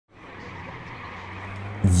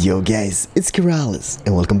Yo guys, it's Keralis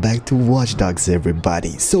and welcome back to Watch Dogs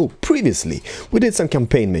everybody. So previously we did some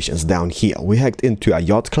campaign missions down here. We hacked into a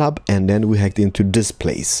yacht club and then we hacked into this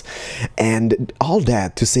place. And all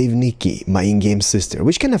that to save Nikki, my in-game sister,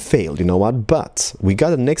 which kind of failed, you know what? But we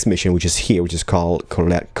got the next mission which is here, which is called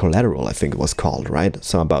Collateral, I think it was called, right?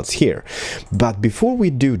 So about here. But before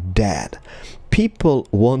we do that, people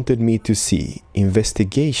wanted me to see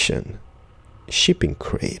investigation. Shipping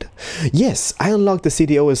crate. Yes, I unlocked the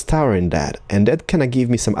CDOS tower in that, and that kind of gave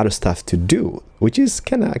me some other stuff to do, which is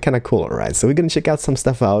kind of cool, right? So we're gonna check out some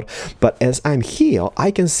stuff out. But as I'm here, I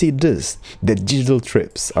can see this, the digital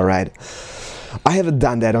trips. All right, I haven't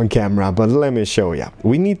done that on camera, but let me show you.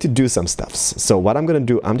 We need to do some stuffs. So what I'm gonna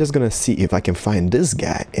do, I'm just gonna see if I can find this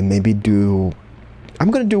guy and maybe do. I'm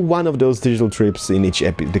gonna do one of those digital trips in each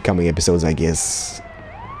the coming episodes, I guess.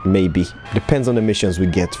 Maybe depends on the missions we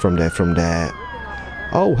get from the.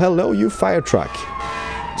 Oh, hello, you fire truck.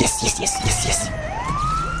 Yes.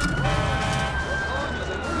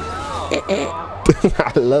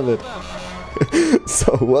 I love it.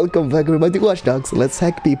 So welcome back everybody to Watch Dogs. Let's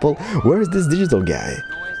hack people. Where is this digital guy?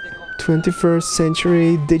 21st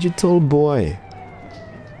century digital boy.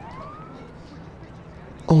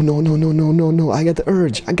 Oh no. I got the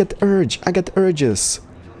urges.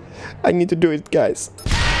 I need to do it, guys.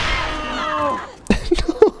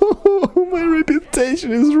 No, my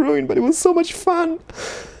reputation is ruined, but it was so much fun.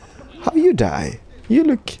 How you die? You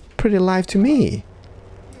look pretty alive to me.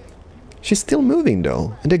 She's still moving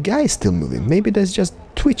though, and the guy is still moving. Maybe there's just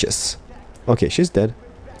twitches. Okay, she's dead.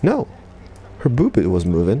 No, her boob was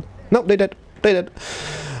moving. No, they dead.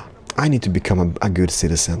 I need to become a good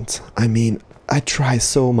citizen. I mean, I try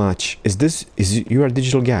so much. You are a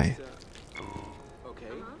digital guy?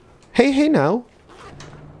 Hey now.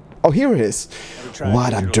 Oh, here it is.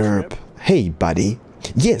 What a derp. Hey, buddy.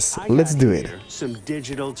 Yes, let's do it. Some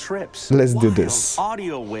digital trips. Let's do this.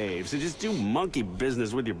 Audio waves. And just do monkey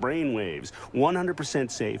business with your brain waves.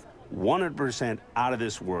 100% safe, 100% out of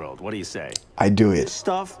this world. What do you say? I do it. This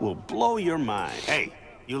stuff will blow your mind. Hey,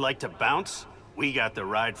 you like to bounce? We got the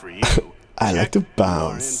ride for you. I like to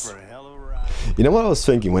bounce. You know what I was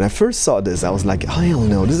thinking? When I first saw this, I was like, oh, hell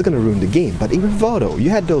no, this is gonna ruin the game. But in Voto, you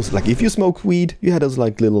had those, like, if you smoke weed, you had those,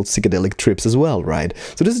 like, little psychedelic trips as well, right?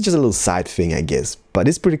 So this is just a little side thing, I guess. But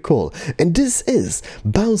it's pretty cool. And this is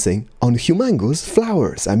bouncing on humongous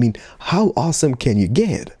flowers. I mean, how awesome can you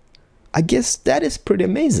get? I guess that is pretty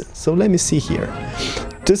amazing. So let me see here.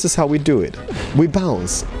 This is how we do it. We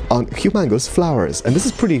bounce on humongous flowers. And this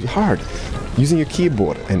is pretty hard. Using your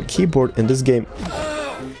keyboard. And keyboard in this game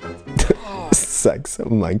sucks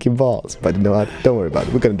monkey balls, but you know what, don't worry about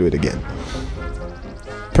it, we're gonna do it again.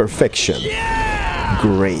 Perfection. Yeah!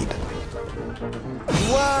 Great.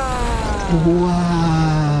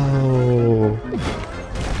 Wow.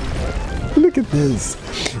 Look at this.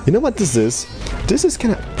 You know what this is? This is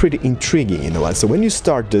kind of pretty intriguing, you know what? So when you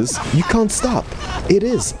start this, you can't stop. It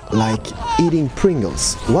is like eating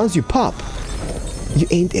Pringles. Once you pop, you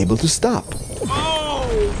ain't able to stop.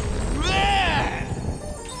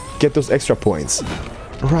 Get those extra points.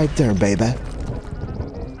 Right there, baby.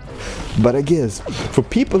 But I guess, for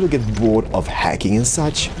people who get bored of hacking and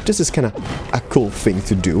such, this is kind of a cool thing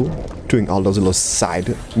to do. Doing all those little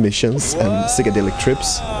side missions and psychedelic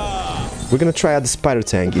trips. We're gonna try out the spider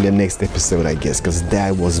tank in the next episode, I guess, because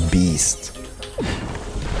that was beast.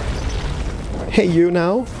 Hey, you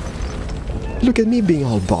now. Look at me being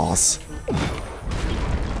all boss.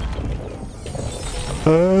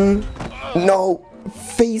 No.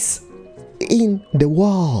 Face in the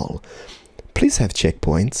wall. Please have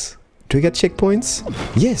checkpoints. Do you get checkpoints?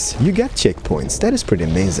 Yes, you got checkpoints. That is pretty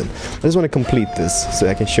amazing. I just want to complete this so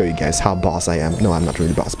I can show you guys how boss I am. No, I'm not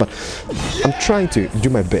really boss, but I'm trying to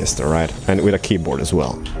do my best, alright? And with a keyboard as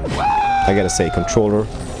well. I gotta say, controller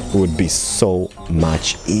would be so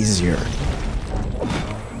much easier.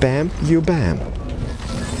 Bam, you bam.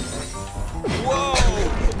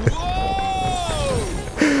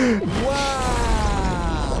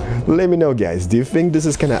 Let me know, guys, do you think this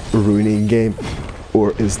is kind of ruining game,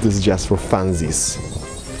 or is this just for funsies?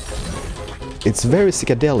 It's very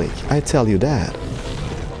psychedelic, I tell you that.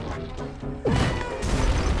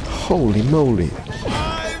 Holy moly.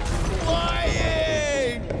 I'm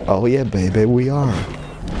flying! Oh yeah, baby, we are.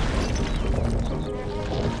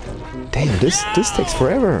 Damn, this takes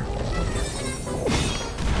forever.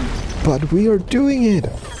 But we are doing it.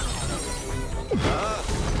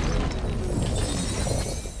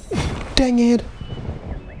 Dang it!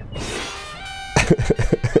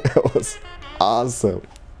 That was awesome.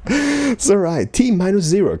 So right,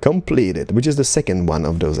 T-0 completed, which is the second one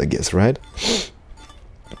of those, I guess, right?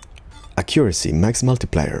 Accuracy, max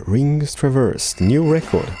multiplier, rings traversed, new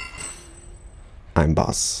record. I'm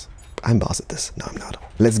boss. I'm boss at this. No, I'm not.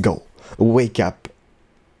 Let's go. Wake up.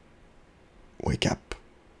 Wake up.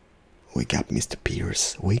 Wake up, Mr.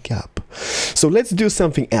 Pierce. Wake up. So let's do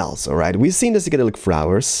something else, alright? We've seen the psychedelic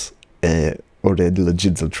flowers, or the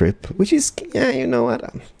digital trip, which is, yeah, you know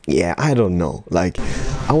what? Yeah, I don't know. Like,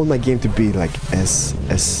 I want my game to be like as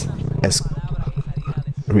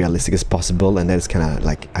realistic as possible, and that's kind of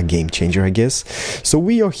like a game changer, I guess. So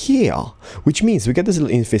we are here, which means we got this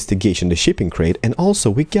little investigation, the shipping crate, and also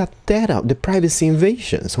we got that out, the privacy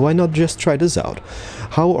invasion. So why not just try this out?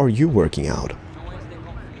 How are you working out?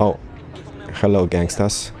 Oh, hello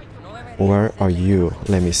gangstas. Where are you?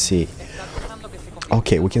 Let me see.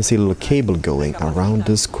 Okay, we can see a little cable going around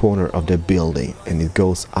this corner of the building, and it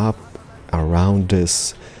goes up around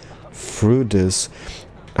this, through this.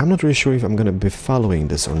 I'm not really sure if I'm gonna be following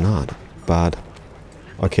this or not, but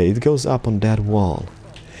okay, it goes up on that wall.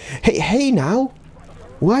 Hey now!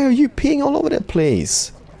 Why are you peeing all over the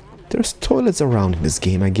place? There's toilets around in this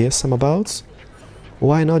game, I guess, some abouts.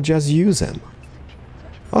 Why not just use them?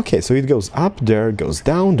 Okay, so it goes up there, goes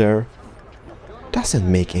down there. Doesn't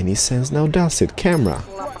make any sense now, does it? Camera,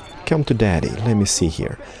 come to daddy. Let me see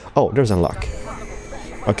here. Oh, there's unlock.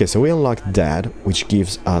 Okay, so we unlocked that, which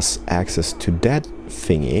gives us access to that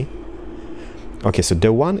thingy. Okay, so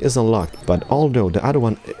the one is unlocked, but although the other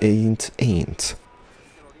one ain't.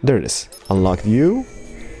 There it is. Unlocked you.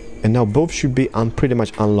 And now both should be pretty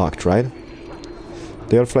much unlocked, right?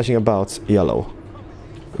 They are flashing about yellow,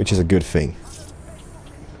 which is a good thing.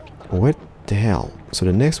 What the hell? So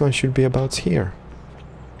the next one should be about here.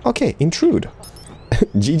 Okay, intrude.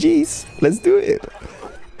 GG's. Let's do it.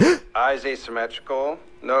 Eyes asymmetrical,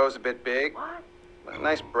 nose a bit big.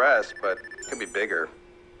 Nice breast, but could be bigger.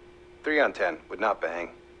 3 on 10, would not bang.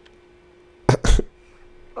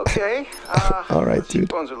 Okay. All right, dude.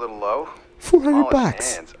 Bones are a little low. 400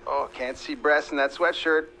 bucks. Hands. Oh, can't see breasts in that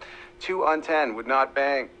sweatshirt. 2 on 10, would not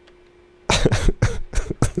bang.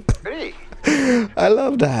 Hey. I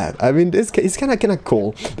love that. I mean, it's kind of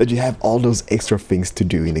cool that you have all those extra things to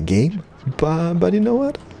do in the game. But you know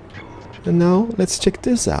what? And now let's check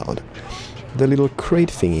this out. The little crate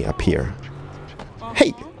thingy up here.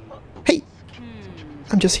 Hey! Hey!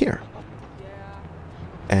 I'm just here.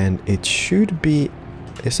 And it should be...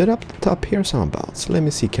 Is it up the top here somewabouts? Let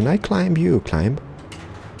me see. Can I climb you? Climb?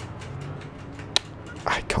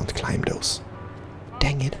 I can't climb those.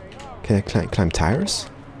 Dang it. Can I climb tires?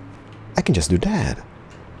 I can just do that.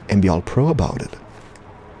 And be all pro about it.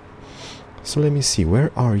 So let me see.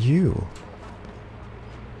 Where are you?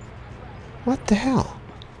 What the hell?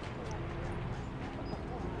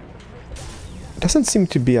 Doesn't seem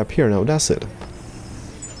to be up here now, does it?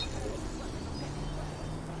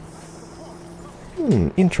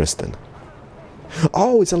 Interesting.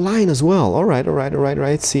 Oh, it's a line as well. Alright, alright, alright,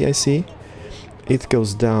 right. See, I see. It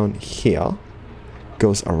goes down here.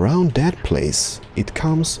 Goes around that place. It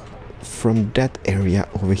comes from that area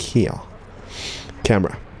over here.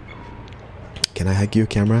 Camera. Can I hack you,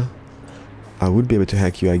 camera? I would be able to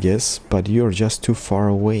hack you, I guess, but you're just too far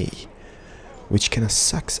away. Which kinda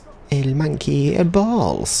sucks. El monkey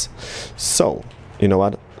balls. So, you know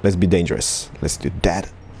what? Let's be dangerous. Let's do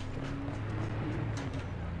that.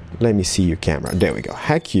 Let me see your camera. There we go.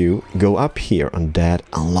 Hack you. Go up here on that.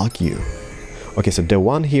 Unlock you. Okay, so the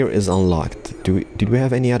one here is unlocked. Did we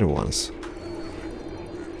have any other ones?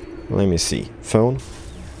 Let me see. Phone.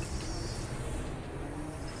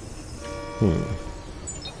 Okay.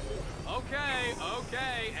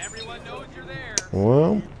 Everyone knows you're there.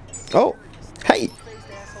 Well. Oh. Hey.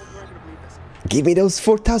 Give me those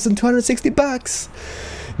 4,260 bucks.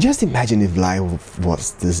 Just imagine if life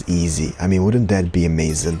was this easy. I mean, wouldn't that be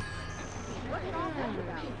amazing?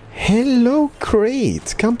 Hello,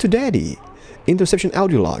 crate. Come to daddy. Interception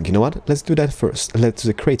audio log. You know what? Let's do that first. Let's do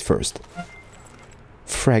the crate first.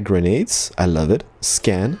 Frag grenades. I love it.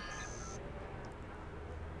 Scan.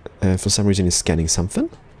 For some reason, it's scanning something.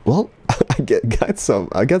 Well,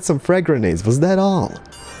 I got some frag grenades. Was that all?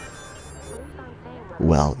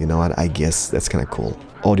 Well, you know what? I guess that's kind of cool.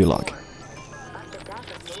 Audio log. I've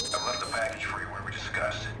left the package for you where we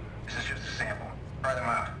discussed. This is just a sample. Try them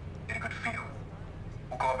out. Get a good feel.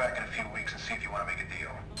 We'll call back in a few weeks and see if you want to make a deal.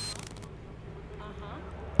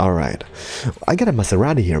 Alright. I got a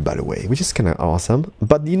Maserati here, by the way, which is kind of awesome.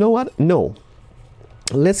 But you know what? No.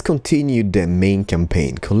 Let's continue the main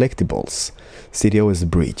campaign. Collectibles. CDO is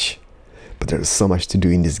breach. But there's so much to do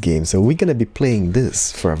in this game, so we're gonna be playing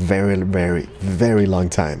this for a very, very, very long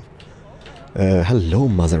time. Hello,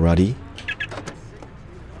 Maserati.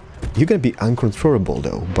 You're gonna be uncontrollable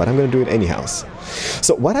though, but I'm gonna do it anyhow.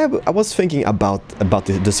 So what I was thinking about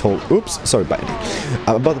this whole, oops, sorry buddy,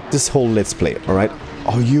 about this whole let's play, alright?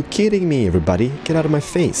 Are you kidding me, everybody? Get out of my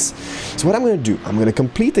face. So what I'm gonna do, I'm gonna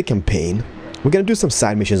complete the campaign. We're gonna do some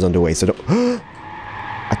side missions on the way, so don't,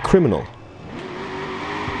 a criminal.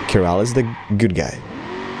 Keralis, the good guy.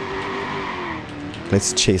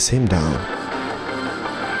 Let's chase him down.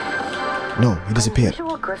 No, he disappeared.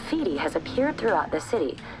 Unusual graffiti has appeared throughout the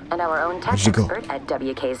city, and our own tech expert at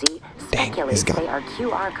WKZ speculates they are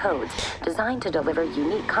QR codes designed to deliver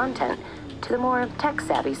unique content to the more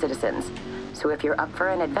tech-savvy citizens. So if you're up for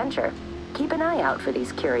an adventure, keep an eye out for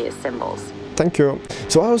these curious symbols. Thank you.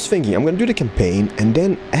 So I was thinking, I'm gonna do the campaign, and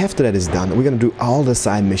then after that is done, we're gonna do all the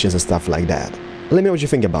side missions and stuff like that. Let me know what you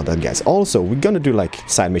think about that, guys. Also, we're gonna do like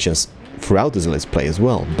side missions throughout this let's play as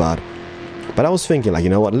well, but I was thinking, like, you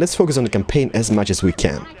know what, let's focus on the campaign as much as we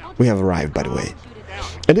can. We have arrived, by the way.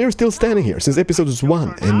 And they're still standing here since episode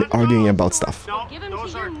 1 and arguing about stuff. No,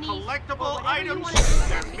 those are collectible items.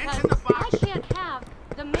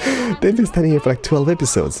 They've been standing here for like 12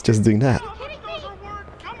 episodes just doing that.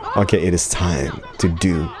 Okay, it is time to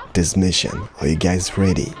do this mission. Are you guys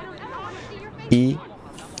ready? E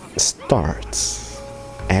starts.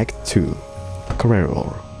 Act 2.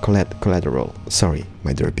 Collateral. Sorry,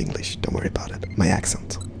 my derp English. Don't worry about it. My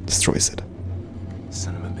accent destroys it.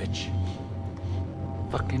 Son of a bitch.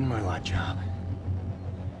 Fucking Merlot job.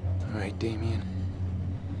 Alright, Damien.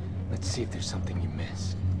 Let's see if there's something you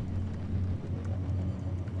missed.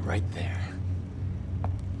 Right there.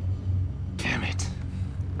 Damn it.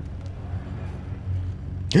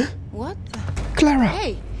 What the? Clara!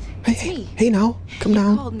 Hey! Hey now, come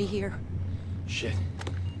down. You called me here. Shit.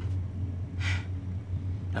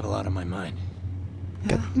 I have a lot on my mind.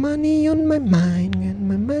 Got money on my mind, and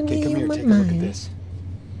my money Okay, come on here, my take a look at mind. this.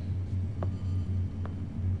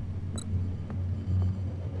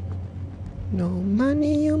 No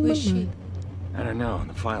money on Who my is she? mind. I don't know,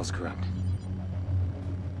 the file's corrupt. Do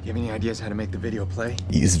you have any ideas how to make the video play?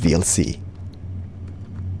 Use VLC.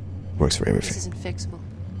 Works for This everything. isn't fixable.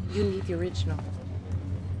 You need the original.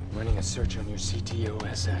 I'm running a search on your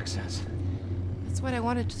CTOS access. That's what I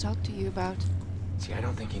wanted to talk to you about. See, I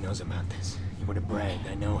don't think he knows about this. He would have bragged,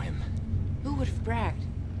 I know him. Who would have bragged?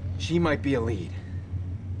 She might be a lead.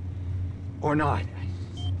 Or not.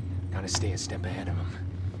 Gotta stay a step ahead of him.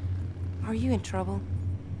 Are you in trouble?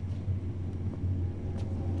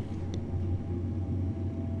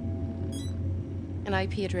 An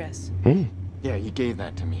IP address. Yeah, you gave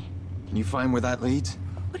that to me. Can you find where that leads?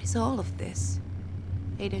 What is all of this?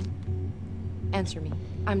 Aiden, answer me.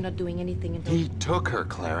 I'm not doing anything until... He took her,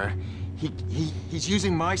 Clara. He's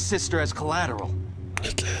using my sister as collateral.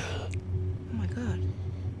 Oh my god.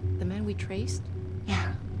 The man we traced?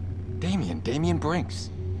 Yeah. Damien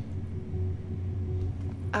Brinks.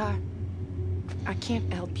 I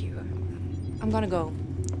can't help you. I'm gonna go.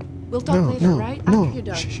 We'll talk No, later, no, right? no. After you're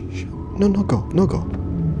done. Shh. No, no go.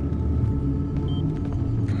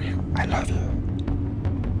 Come here. I love you.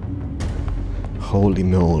 Holy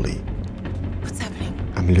moly. What's happening?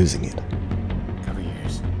 I'm losing it. Cover your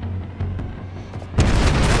ears.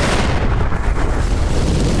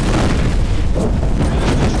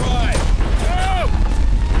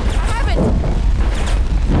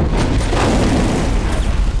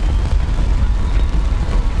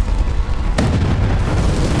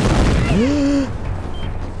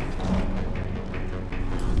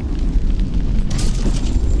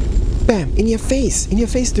 Bam! In your face,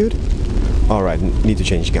 dude. Alright, need to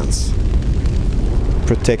change guns.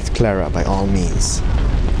 Protect Clara by all means.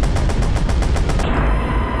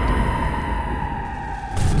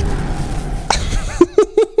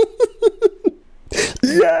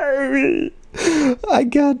 Yay! I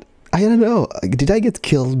don't know. Did I get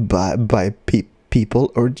killed by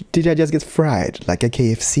people, or did I just get fried like a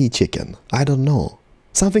KFC chicken? I don't know.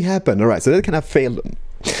 Something happened. Alright, so that kind of failed them.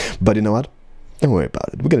 But you know what? Don't worry about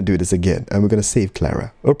it. We're gonna do this again, and we're gonna save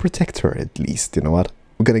Clara. Or protect her, at least. You know what?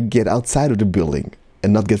 We're gonna get outside of the building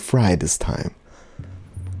and not get fried this time.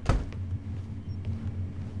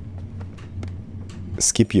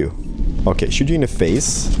 Skip you. Okay, shoot you in the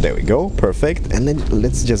face. There we go. Perfect. And then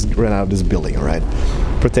let's just run out of this building, alright?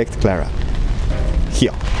 Protect Clara.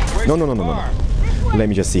 Here. No. Let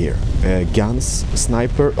me just see here. Guns,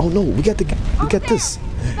 sniper. Oh no, we got this.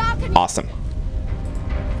 Awesome.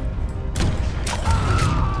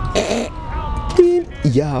 In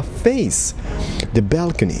your face. The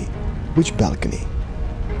balcony. Which balcony?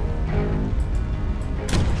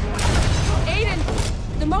 Aiden,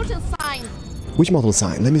 the motel sign. Which model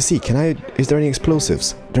sign? Let me see. Is there any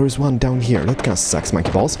explosives? There is one down here. That kind of sucks,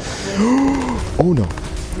 monkey balls. Oh no.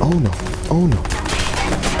 Oh no. Oh no.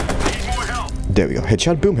 There we go.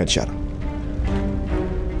 Headshot, boom, headshot.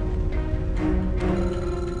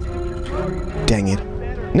 Dang it.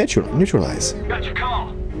 Neutralize.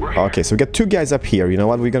 Okay, so we got two guys up here. You know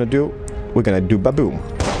what we're gonna do? We're gonna do baboom.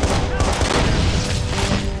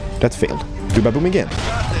 That failed. Do baboom again.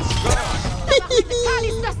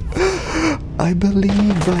 I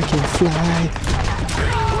believe I can fly.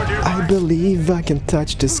 I believe I can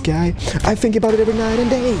touch the sky. I think about it every night and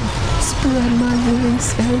day. Spread my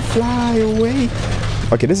wings and fly away.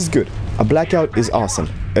 Okay, this is good. A blackout is awesome.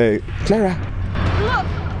 Clara. Look!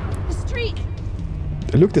 The street!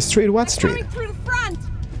 Look, the street? What street? Coming through the front!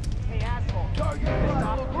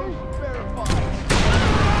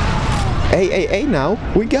 Hey, now.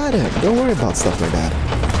 We got it. Don't worry about stuff like that.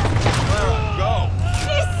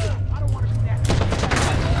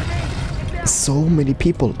 So many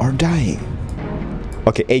people are dying.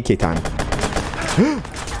 Okay, AK time.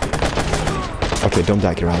 Okay, don't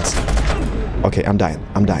die, Keralis. Okay, I'm dying.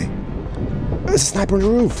 There's a sniper on the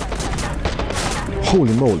roof.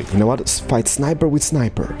 Holy moly. You know what? Let's fight sniper with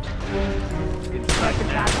sniper.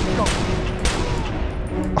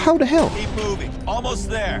 How the hell? Keep moving. Almost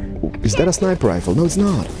there. Is that a sniper rifle? No, it's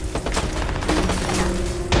not.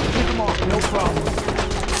 No problem.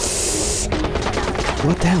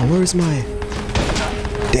 What the hell? Where is my...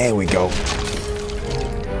 There we go.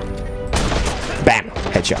 Bam!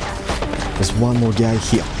 Headshot. There's one more guy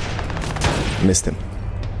here. Missed him.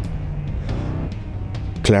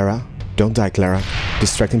 Clara. Don't die, Clara.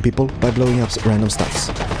 Distracting people by blowing up random stuffs.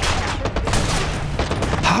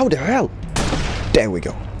 How the hell? There we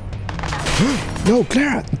go. No,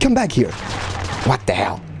 Clara! Come back here. What the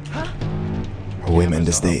hell? Women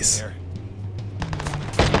these days.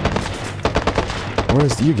 Where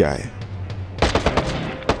is you guy?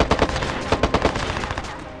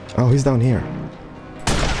 Oh, he's down here.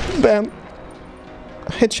 Bam!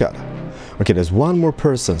 Headshot. Okay, there's one more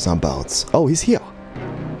person about. Oh, he's here.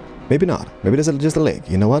 Maybe not. Maybe there's just a leg.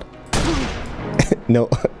 You know what? No.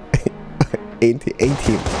 ain't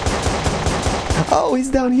him. Oh, he's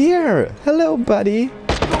down here. Hello, buddy.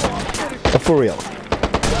 For real.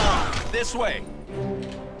 This way.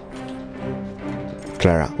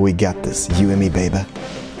 Clara, we got this. You and me, baby.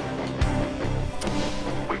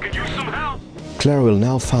 We could use some help. Clara will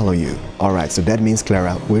now follow you. Alright, so that means,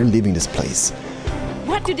 Clara, we're leaving this place.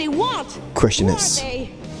 What do they want? Question Who is... are they?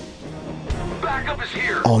 Backup is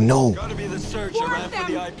here. Oh no! Gotta be the search. I ran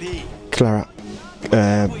for the IP. Clara,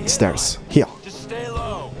 stairs. Here. Just stay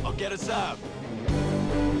low. I'll get us out.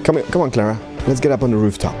 Come on, Clara. Let's get up on the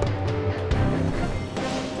rooftop.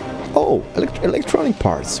 Oh, electronic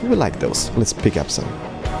parts. We like those. Let's pick up some.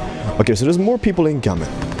 Okay, so there's more people incoming.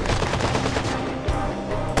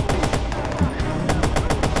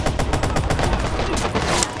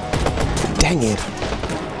 Dang it.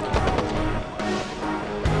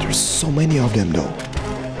 There's so many of them, though.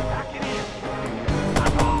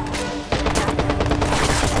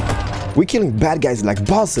 We're killing bad guys like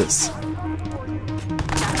bosses.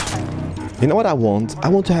 You know what I want? I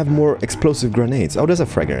want to have more explosive grenades. Oh, there's a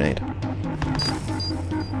frag grenade.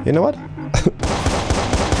 You know what?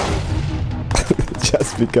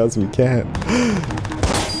 Just because we can.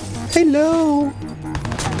 Hello!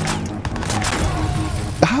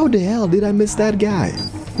 How the hell did I miss that guy?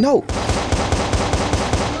 No!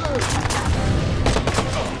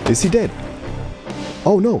 Is he dead?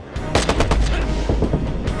 Oh no!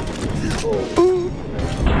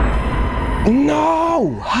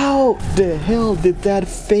 No! How the hell did that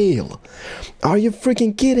fail? Are you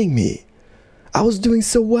freaking kidding me? I was doing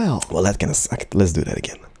so well. Well, that kind of sucked. Let's do that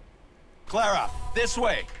again. Clara, this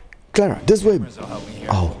way. Clara, this way.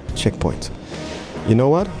 Oh, checkpoint. You know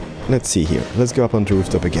what? Let's see here. Let's go up on the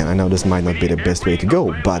rooftop again. I know this might not be the best way to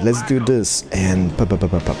go, but let's do this and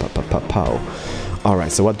pow.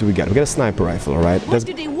 Alright, so what do we got? We got a sniper rifle, alright? What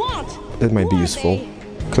do they want? That might be Who are useful. they?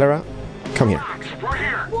 Clara, come here. We're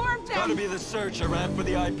here. Warn them. Gotta be the search. I ran for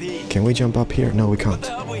the IP. Can we jump up here? No, we What can't. the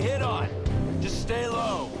hell we hit on? Just stay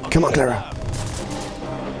low. Come on, Clara.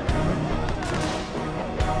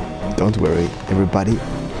 Don't worry, everybody.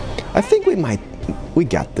 I think we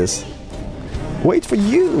got this. Wait for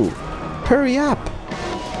you. Hurry up.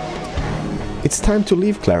 It's time to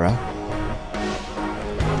leave, Clara.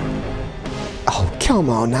 Oh, come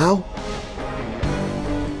on now.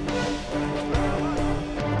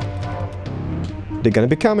 They're gonna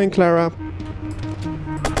be coming, Clara.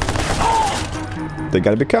 They're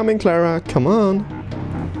gonna be coming, Clara. Come on.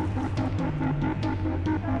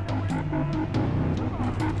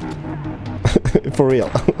 For real.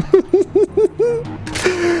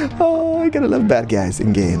 Oh, I gotta love bad guys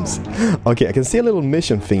in games. Okay, I can see a little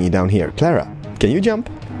mission thingy down here. Clara, can you jump?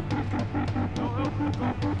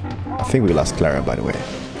 I think we lost Clara, by the way.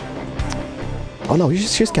 Oh no,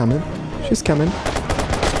 she's coming. She's coming.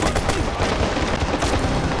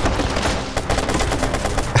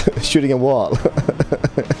 Shooting a wall.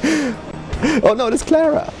 Oh no, it's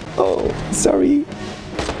Clara. Oh, sorry.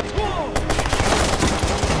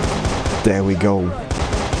 There we go.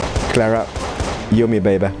 Clara, you me,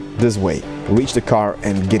 baby. This way. Reach the car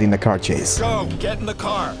and get in the car chase. Go! Get in the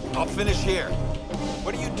car. I'll finish here.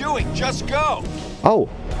 What are you doing? Just go! Oh,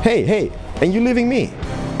 hey, and you leaving me?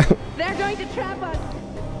 They're going to trap us.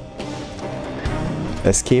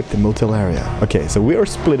 Escape the motel area. Okay, so we are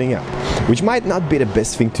splitting up, which might not be the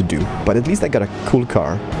best thing to do, but at least I got a cool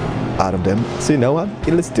car out of them. So you know what?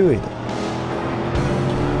 Yeah, let's do it.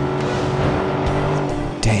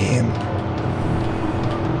 Damn.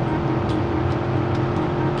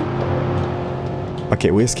 Okay,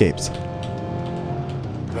 we escaped.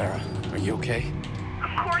 Clara, are you okay? Of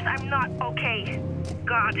course I'm not okay.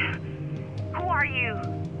 God, who are you?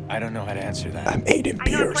 I don't know how to answer that. I'm Aiden I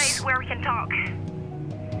know a Pierce. place where we can talk.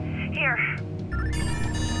 Here.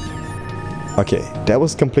 Okay, that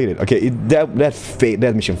was completed. Okay,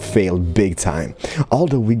 that mission failed big time.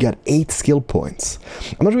 Although we got 8 skill points.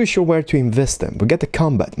 I'm not really sure where to invest them. We got the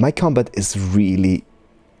combat. My combat is really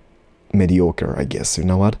mediocre, I guess. You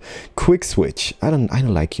know what? Quick switch. I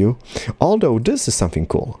don't like you. Although this is something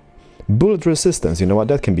cool. Bullet resistance, you know what?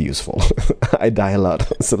 That can be useful. I die a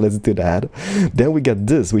lot, so let's do that. Then we got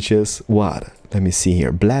this, which is what? Let me see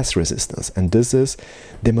here. Blast resistance. And this is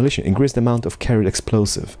demolition. Increased amount of carried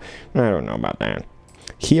explosive. I don't know about that.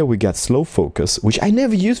 Here we got slow focus, which I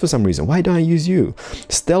never use for some reason. Why don't I use you?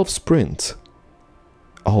 Stealth sprint.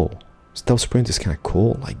 Oh, stealth sprint is kind of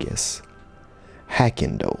cool, I guess.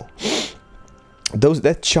 Hacking though.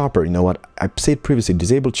 That chopper, you know what? I said previously,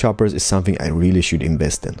 disabled choppers is something I really should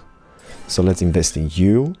invest in. So let's invest in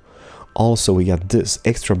you. Also, we got this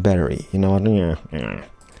extra battery. You know what? Yeah.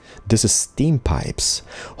 This is steam pipes.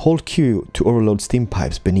 Hold Q to overload steam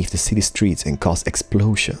pipes beneath the city streets and cause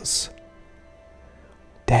explosions.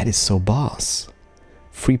 That is so boss.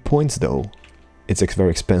 3 points though. It's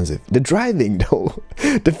very expensive. The driving though.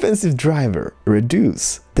 Defensive driver.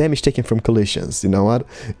 Reduce damage taken from collisions. You know what?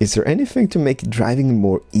 Is there anything to make driving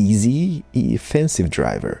more easy? Offensive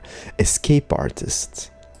driver. Escape artist.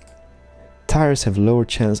 Tires have lower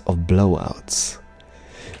chance of blowouts.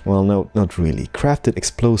 Well, no, not really. Crafted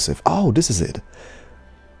explosive. Oh, this is it.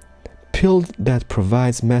 Pill that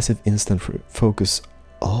provides massive instant focus.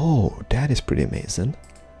 Oh, that is pretty amazing.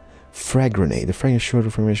 Frag grenade. The frag shorter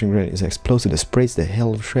formation grenade is explosive that sprays the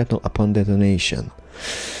hell of shrapnel upon detonation.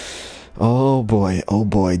 Oh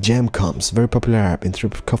boy, Jam comes. Very popular app.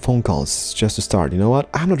 Interrupt phone calls just to start. You know what?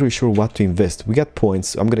 I'm not really sure what to invest. We got points.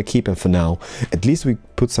 So I'm gonna keep them for now. At least we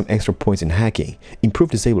put some extra points in hacking.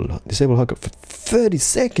 Improve disable hacker for 30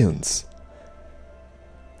 seconds.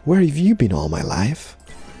 Where have you been all my life?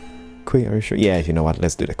 Quick, are you sure? Yeah, you know what?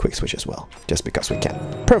 Let's do the quick switch as well. Just because we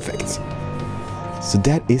can. Perfect. So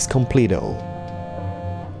that is completo.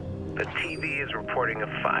 The TV is reporting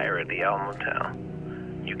a fire at the Alamo Motel.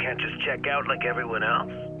 You can't just check out like everyone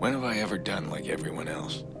else. When have I ever done like everyone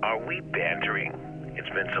else? Are we bantering? It's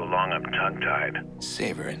been so long I'm tongue-tied.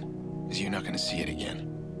 Savor it, because you're not going to see it again.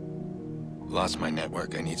 Lost my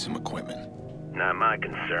network. I need some equipment. Not my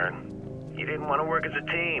concern. You didn't want to work as a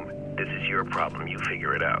team. This is your problem. You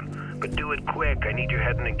figure it out. But do it quick. I need your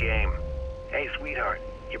head in the game. Hey, sweetheart.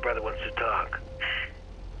 Your brother wants to talk.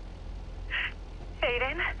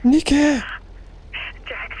 Aiden? Nika!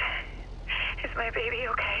 Jax, is my baby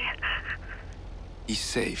okay? He's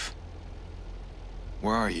safe.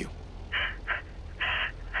 Where are you?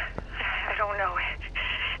 I don't know.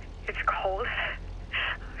 It's cold.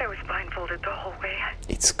 I was blindfolded the whole way.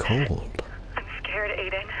 It's cold. I'm scared,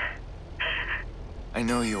 Aiden. I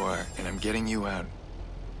know you are, and I'm getting you out.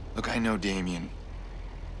 Look, I know Damien.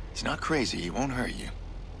 He's not crazy. He won't hurt you.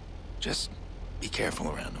 Just be careful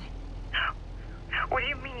around him. What do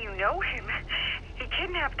you mean you know him? He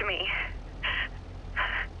kidnapped me.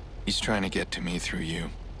 He's trying to get to me through you.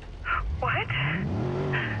 What?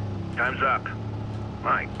 Time's up.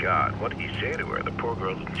 My God, what did you say to her? The poor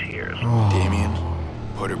girl's in tears. Damien,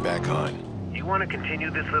 put her back on. You want to continue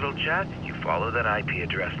this little chat? You follow that IP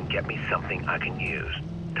address and get me something I can use.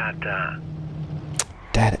 Ta-ta.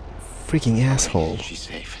 That freaking asshole. She's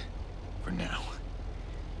safe. For now.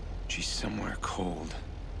 She's somewhere cold.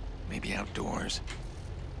 Maybe outdoors.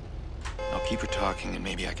 I'll keep her talking and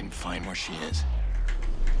maybe I can find where she is.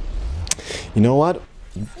 You know what?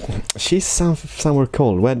 she's somewhere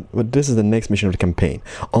cold. What? This is the next mission of the campaign.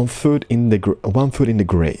 One foot in the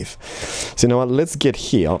grave. So you know what? Let's get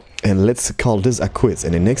here and let's call this a quits.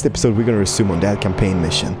 And the next episode we're gonna resume on that campaign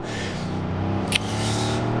mission.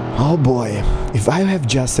 Oh boy! If I have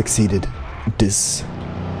just succeeded, this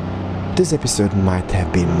episode might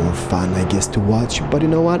have been more fun, I guess, to watch. But you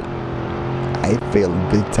know what? I failed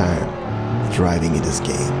big time driving in this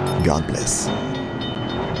game. God bless.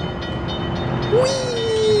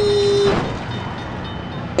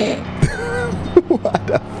 What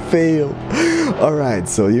a fail. Alright,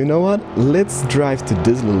 so you know what? Let's drive to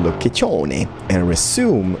this little location and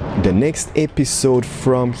resume the next episode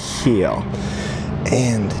from here.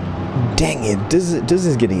 And dang it, this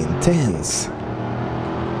is getting intense.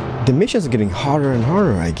 The missions are getting harder and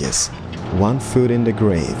harder, I guess. One foot in the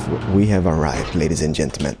grave. We have arrived, ladies and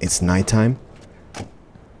gentlemen. It's nighttime.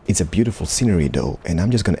 It's a beautiful scenery though, and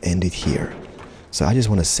I'm just gonna end it here. So I just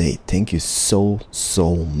want to say thank you so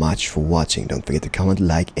much for watching. Don't forget to comment,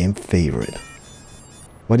 like, and favorite.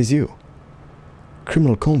 What is you?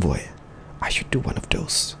 Criminal Convoy. I should do one of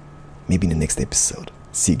those. Maybe in the next episode.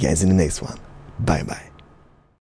 See you guys in the next one. Bye bye.